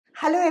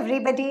Hello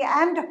everybody,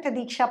 I am Dr.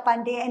 Deeksha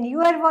Pandey and you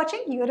are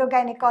watching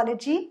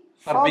Urogynecology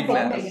for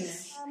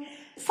beginners.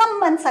 Some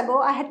months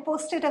ago, I had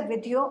posted a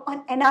video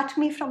on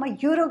anatomy from a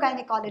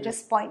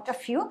urogynecologist point of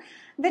view,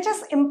 which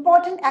is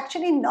important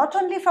actually not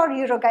only for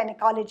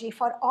urogynecology,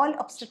 for all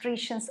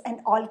obstetricians and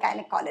all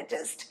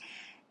gynecologists.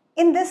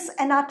 In this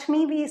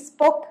anatomy, we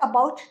spoke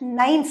about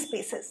 9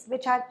 spaces,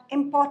 which are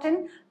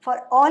important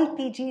for all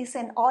PGs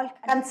and all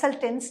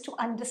consultants to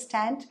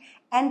understand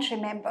and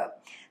remember.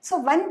 So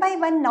one by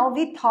one, now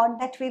we thought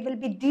that we will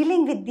be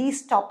dealing with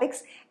these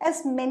topics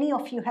as many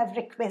of you have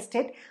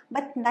requested,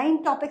 but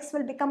 9 topics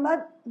will become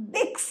a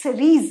big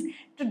series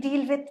to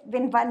deal with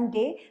in one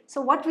day.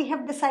 So what we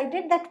have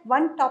decided that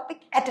one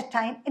topic at a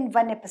time in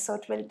one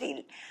episode will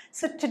deal.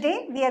 So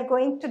today we are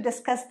going to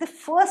discuss the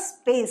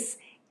first space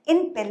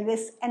in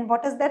pelvis. And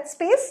what is that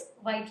space?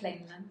 White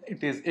line, ma'am.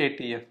 It is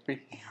ATFP.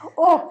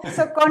 Oh,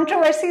 so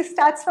controversy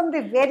starts from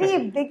the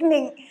very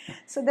beginning.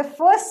 So the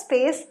first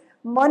space,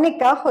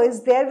 Monica, who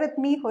is there with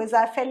me, who is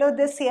our fellow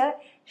this year,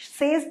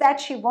 says that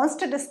she wants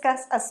to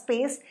discuss a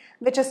space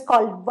which is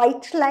called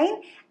white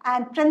line.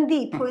 And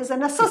Prandeep, who is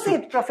an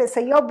associate professor,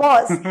 your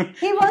boss,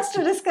 he wants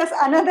to discuss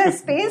another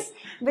space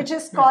which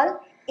is called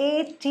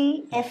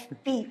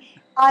ATFP.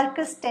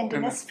 Arcus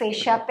tendinous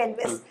fascia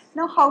pelvis.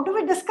 Now, how do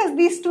we discuss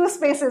these two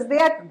spaces? They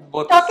are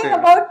talking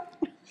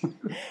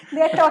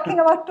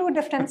about two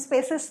different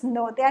spaces.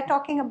 No, they are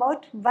talking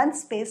about one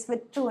space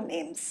with 2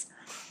 names.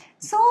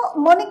 So,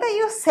 Monica,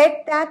 you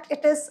said that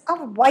it is a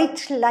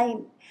white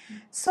line.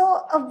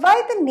 So,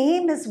 why the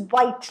name is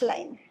white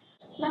line?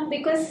 Ma'am,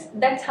 because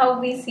that's how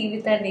we see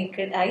with our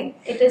naked eye.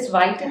 It is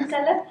white in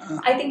color.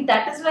 I think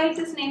that is why it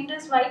is named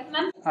as white,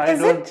 ma'am. I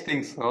don't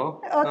think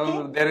so.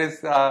 Okay. There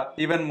is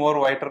even more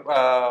whiter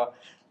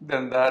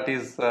than that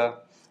is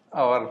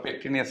our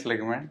pectineus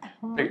ligament.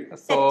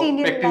 So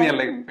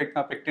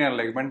pectineal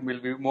ligament will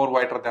be more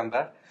whiter than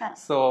that.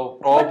 So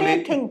probably, what do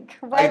you think?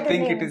 I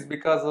think it is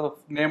because of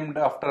named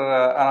after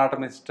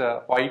anatomist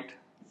White.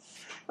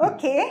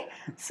 Okay,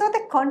 so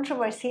the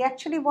controversy,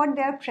 actually what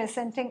they are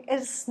presenting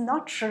is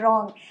not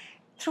wrong.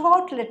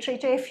 Throughout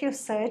literature, if you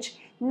search,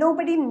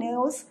 nobody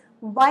knows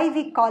why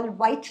we call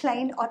white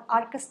line or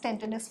arcus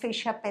tendinous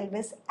fascia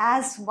pelvis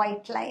as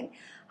white line.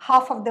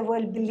 Half of the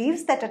world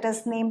believes that it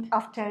is named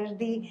after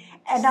the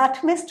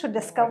anatomist who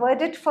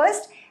discovered it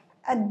first,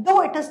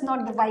 though it is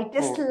not the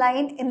whitest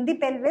line in the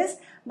pelvis,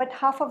 but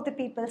half of the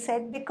people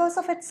said because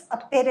of its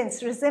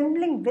appearance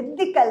resembling with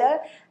the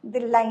color, the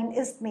line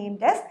is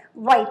named as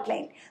white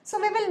line. So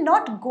we will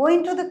not go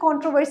into the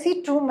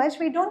controversy too much.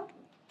 We don't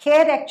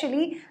care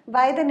actually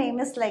why the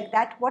name is like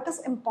that. What is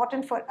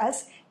important for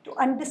us to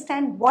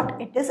understand what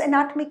it is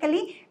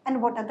anatomically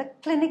and what are the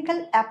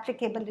clinical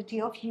applicability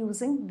of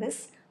using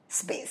this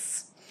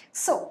space.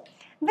 So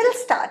we'll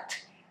start.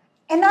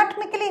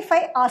 Anatomically, if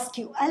I ask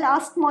you, I'll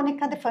ask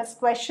Monica the first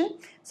question.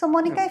 So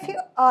Monica, if you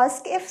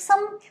ask, if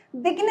some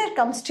beginner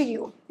comes to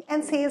you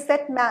and says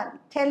that, ma'am,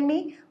 tell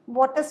me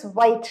what is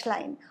white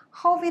line,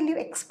 how will you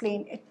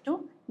explain it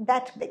to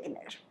that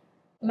beginner?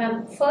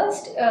 Ma'am,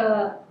 first,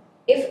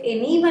 if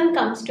anyone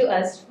comes to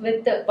us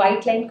with the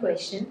white line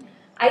question,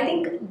 I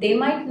think they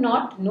might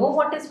not know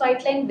what is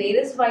white line, where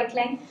is white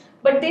line,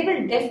 but they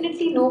will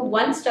definitely know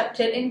one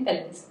structure in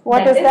pelvis.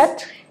 What is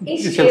that?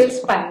 Ischial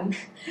spine,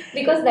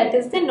 because that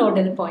is the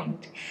nodal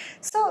point.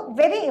 So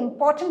very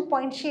important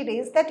point she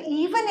raised, that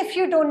even if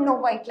you don't know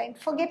white line,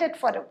 forget it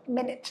for a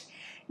minute.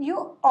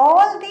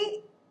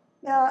 I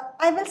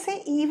will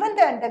say even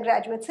the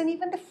undergraduates and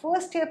even the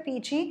first year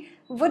PG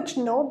would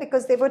know,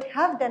 because they would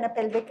have done a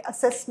pelvic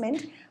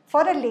assessment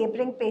for a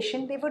laboring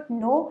patient. They would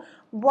know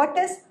what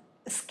is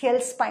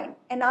ischial spine.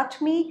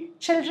 Anatomy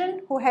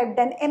children who have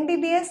done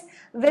MBBS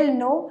will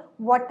know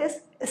what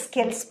is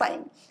ischial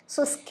spine.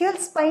 So ischial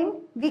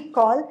spine we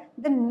call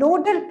the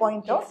nodal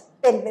point of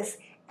pelvis.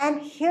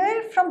 And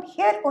from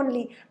here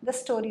only the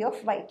story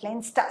of white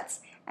line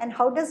starts. And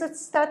how does it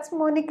start,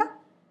 Monica?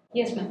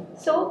 Yes, ma'am.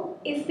 So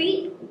if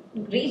we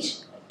reach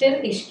till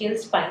ischial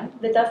spine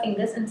with our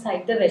fingers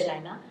inside the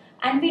vagina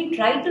and we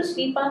try to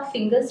sweep our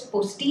fingers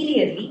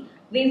posteriorly,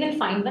 we will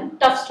find one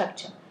tough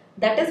structure.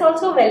 That is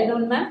also well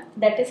known, ma'am.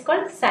 That is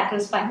called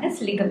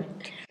sacrospinous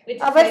ligament.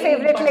 Our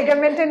favorite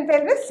ligament in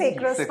pelvis,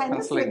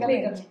 sacrospinous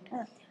ligament.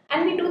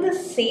 And we do the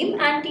same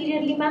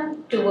anteriorly,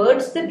 ma'am,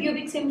 towards the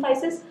pubic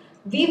symphysis.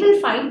 We will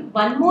find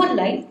one more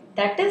line,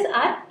 that is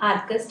our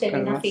arcus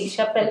tendinous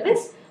fascia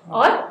pelvis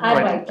or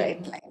our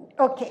white line.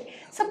 Okay,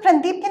 so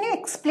Prandeep, can you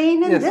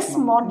explain in this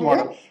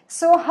model?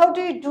 So how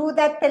do you do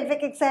that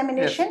pelvic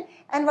examination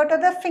and what are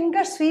the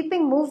finger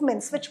sweeping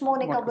movements which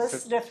Monica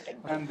was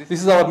referring to? And this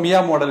is our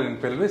Mia model in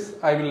pelvis.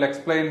 I will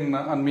explain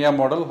on Mia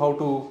model how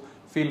to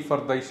feel for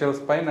the ischial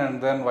spine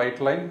and then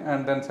white line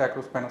and then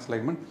sacrospinous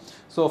ligament.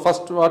 So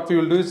first what we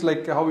will do is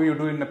like how you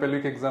do in a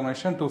pelvic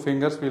examination. 2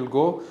 fingers will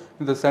go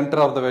in the center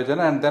of the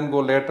vagina and then go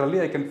laterally.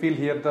 I can feel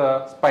here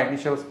the spine,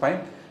 ischial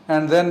spine.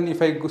 And then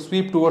if I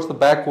sweep towards the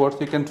backwards,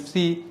 you can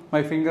see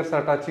my fingers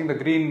are touching the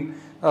green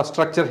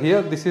structure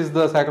here. This is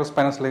the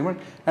sacrospinous ligament.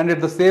 And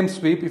at the same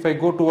sweep, if I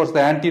go towards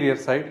the anterior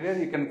side, here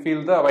you can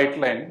feel the white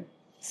line.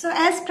 So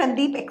as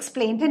Pradeep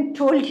explained and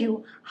told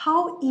you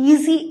how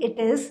easy it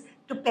is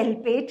to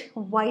palpate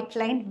white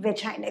line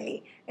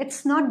vaginally.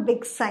 It's not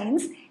big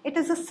science. It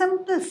is a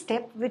simple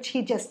step which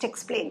he just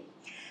explained.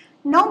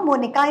 Now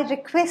Monica, I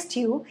request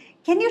you,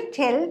 can you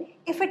tell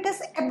if it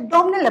is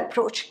abdominal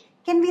approach,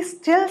 can we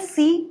still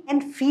see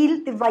and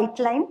feel the white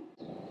line?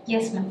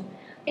 Yes, ma'am.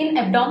 In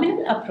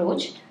abdominal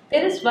approach,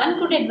 there is one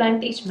good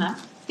advantage, ma'am,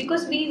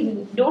 because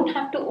we don't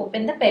have to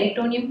open the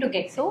peritoneum to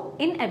get. So,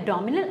 in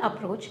abdominal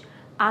approach,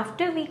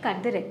 after we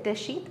cut the rectus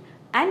sheath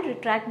and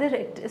retract the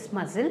rectus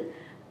muscle,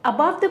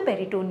 above the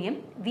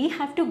peritoneum, we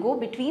have to go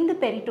between the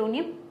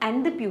peritoneum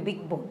and the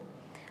pubic bone.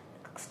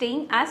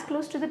 Staying as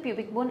close to the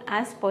pubic bone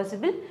as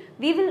possible,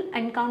 we will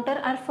encounter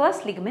our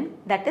first ligament,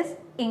 that is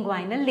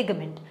inguinal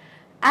ligament.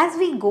 As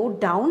we go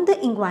down the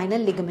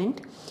inguinal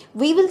ligament,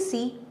 we will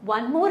see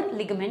one more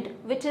ligament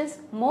which is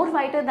more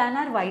wider than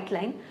our white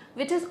line,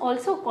 which is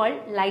also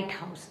called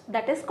lighthouse,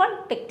 that is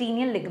called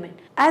pectineal ligament.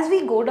 As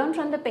we go down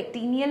from the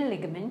pectineal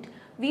ligament,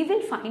 we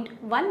will find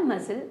one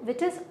muscle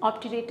which is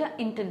obturator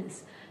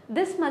internus.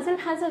 This muscle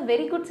has a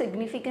very good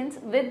significance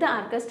with the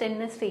arcus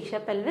tenuis fascia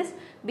pelvis,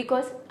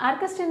 because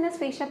arcus tenuis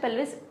fascia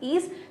pelvis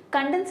is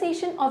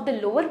condensation of the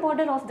lower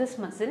border of this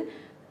muscle,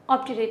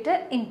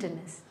 obturator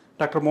internus.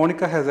 Dr.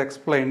 Monica has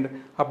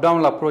explained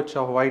abdominal approach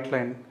of white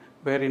line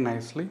very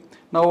nicely.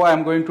 Now I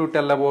am going to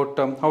tell about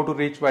how to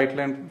reach white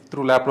line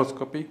through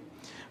laparoscopy.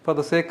 For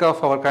the sake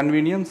of our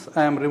convenience,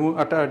 I am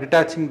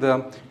detaching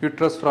the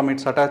uterus from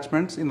its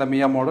attachments in the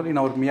Mia model, in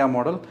our Mia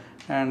model,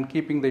 and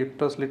keeping the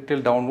uterus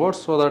little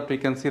downwards so that we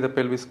can see the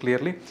pelvis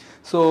clearly.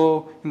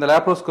 So in the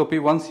laparoscopy,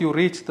 once you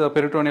reach the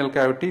peritoneal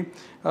cavity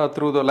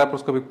through the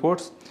laparoscopic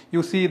ports,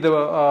 you see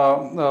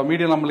the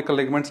medial umbilical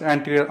ligaments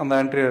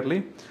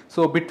anteriorly.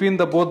 So between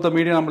both the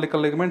medial umbilical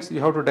ligaments,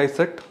 you have to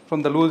dissect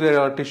from the loose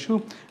area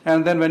tissue,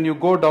 and then when you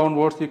go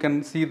downwards, you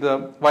can see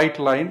the white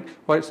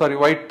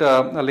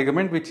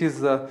ligament, which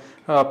is the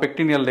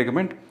pectineal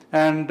ligament.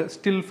 And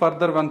still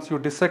further, once you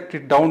dissect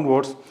it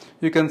downwards,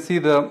 you can see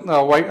the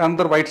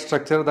white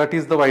structure, that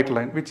is the white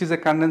line, which is a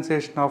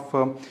condensation of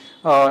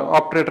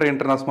obturator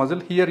internus muscle.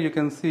 Here you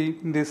can see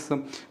this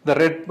the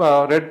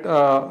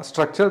red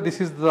structure.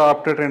 This is the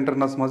obturator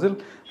internus muscle,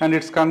 and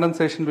its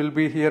condensation will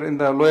be here in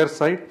the lower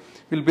side,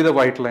 will be the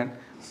white line.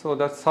 So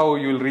that's how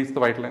you will reach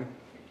the white line.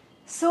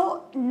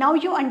 So now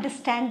you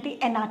understand the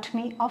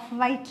anatomy of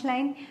white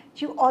line.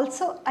 You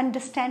also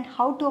understand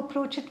how to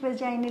approach it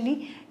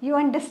vaginally. You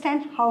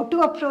understand how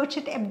to approach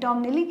it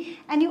abdominally,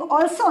 and you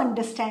also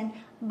understand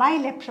by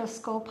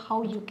laparoscope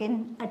how you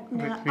can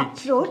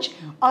approach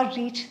or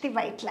reach the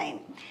white line.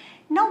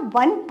 Now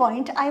one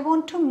point I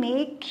want to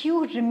make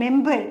you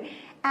remember,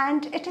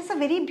 and it is a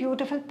very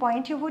beautiful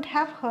point. You would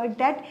have heard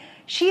that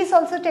she is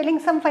also telling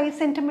some 5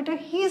 centimeter,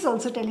 he is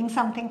also telling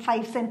something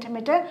 5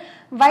 centimeter,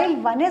 while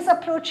one is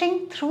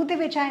approaching through the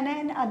vagina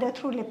and other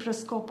through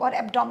laparoscope or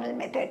abdominal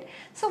method.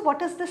 So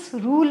what is this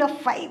rule of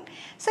 5?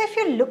 So if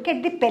you look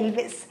at the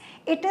pelvis,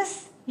 it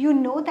is, you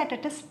know that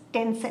it is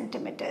 10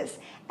 centimeters,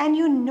 and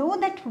you know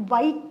that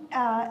white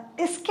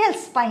ischial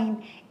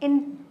spine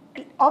in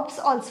OBS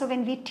also,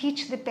 when we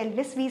teach the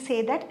pelvis, we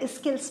say that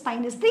ischial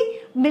spine is the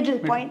middle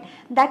point.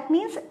 That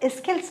means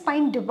ischial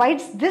spine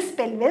divides this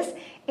pelvis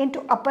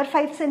into upper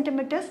 5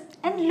 centimeters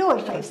and lower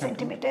 5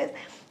 centimeters.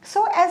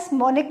 So as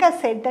Monica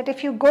said that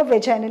if you go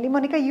vaginally,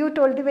 Monica, you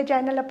told the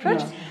vaginal approach.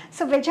 Yeah.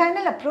 So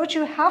vaginal approach,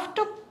 you have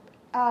to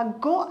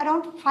go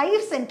around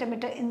 5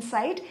 centimeter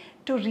inside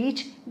to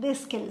reach the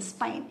ischial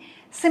spine.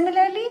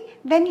 Similarly,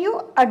 when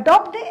you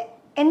adopt the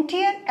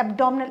entire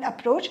abdominal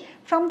approach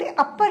from the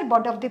upper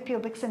border of the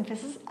pubic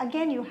symphysis,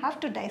 again you have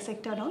to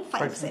dissect around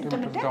 5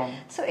 centimeters.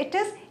 So it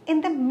is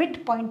in the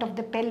midpoint of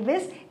the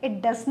pelvis.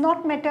 It does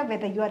not matter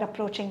whether you are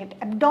approaching it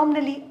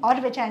abdominally or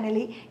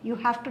vaginally, you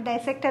have to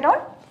dissect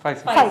around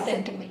 5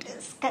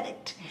 centimeters.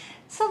 Correct.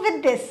 So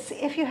with this,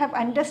 if you have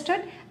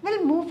understood,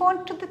 we'll move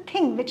on to the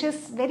thing which is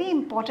very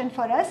important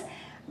for us.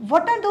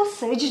 What are those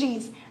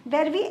surgeries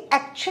where we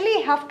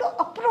actually have to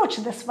approach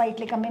this white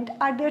ligament?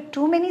 Are there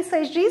too many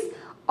surgeries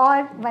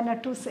or 1 or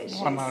 2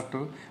 surgeries? 1 or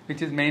 2,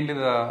 which is mainly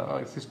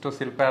the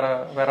cystocele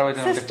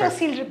paravaginal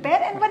cystocele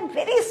repair, and one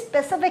very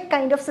specific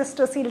kind of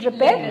cystocele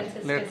repair,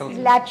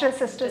 lateral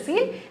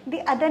cystocele.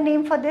 The other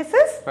name for this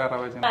is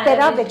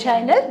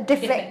paravaginal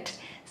defect.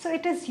 So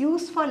it is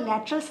used for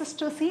lateral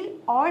cystocele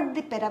or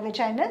the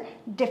paravaginal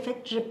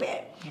defect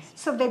repair. Yes.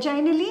 So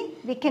vaginally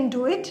we can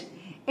do it.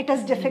 It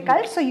is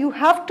difficult, so you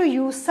have to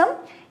use some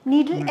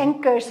needle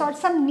anchors or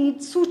some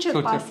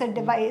suture passer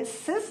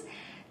devices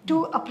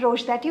to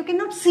approach that. You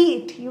cannot see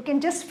it, you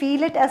can just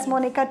feel it, as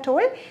Monica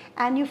told,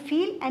 and you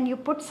feel and you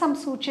put some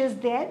sutures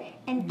there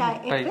and tie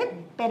it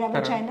with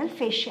paravaginal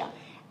fascia.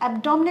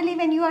 Abdominally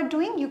when you are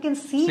doing, you can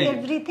see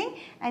everything,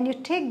 and you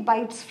take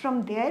bites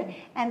from there,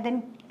 and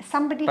then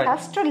somebody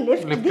has to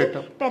lift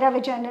the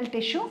paravaginal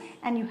tissue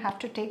and you have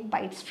to take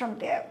bites from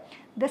there.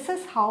 This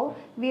is how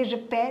we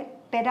repair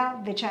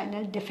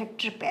paravaginal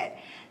defect repair.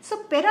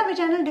 So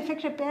paravaginal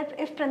defect repair,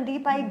 if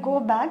Pradeep, I go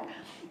back,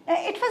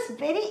 it was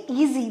very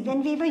easy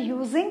when we were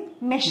using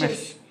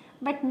meshes.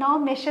 but now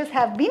meshes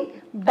have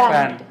been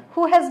banned. Banned.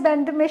 Who has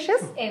banned the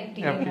meshes?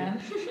 FDA, ma'am.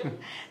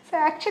 So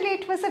actually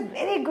it was a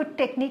very good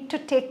technique to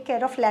take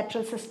care of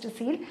lateral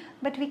cystocele,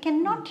 but we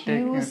cannot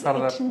use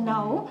it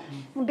now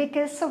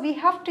because so we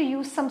have to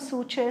use some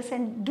sutures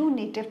and do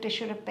native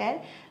tissue repair,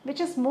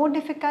 which is more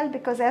difficult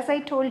because as I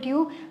told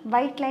you,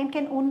 white line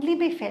can only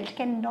be felt,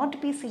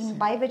 cannot be seen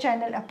by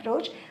vaginal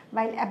approach,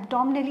 while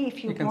abdominally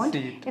if you want,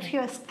 if you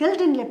are skilled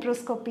in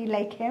laparoscopy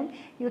like him,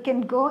 you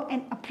can go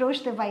and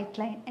approach the white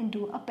line and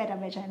do a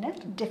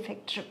paravaginal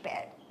defect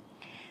repair.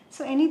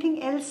 So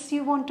anything else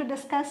you want to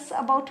discuss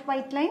about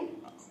white line?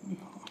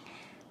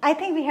 I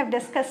think we have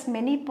discussed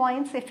many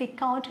points. If we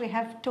count, we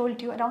have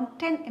told you around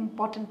 10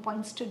 important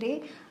points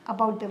today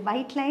about the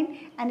white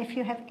line. And if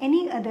you have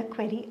any other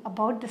query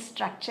about the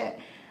structure,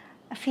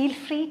 feel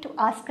free to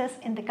ask us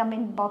in the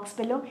comment box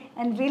below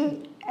and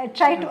we'll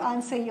try to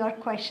answer your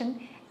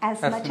question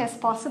as much as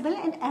possible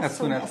and as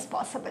soon as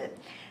possible.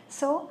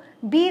 So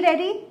be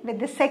ready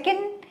with the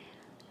second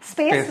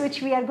space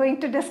which we are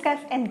going to discuss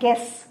and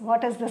guess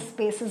what is the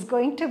space is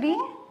going to be.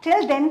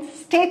 Till then,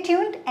 stay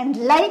tuned and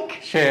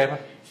like, share,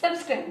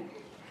 subscribe.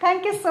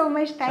 Thank you so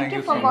much. Thank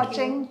you for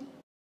watching.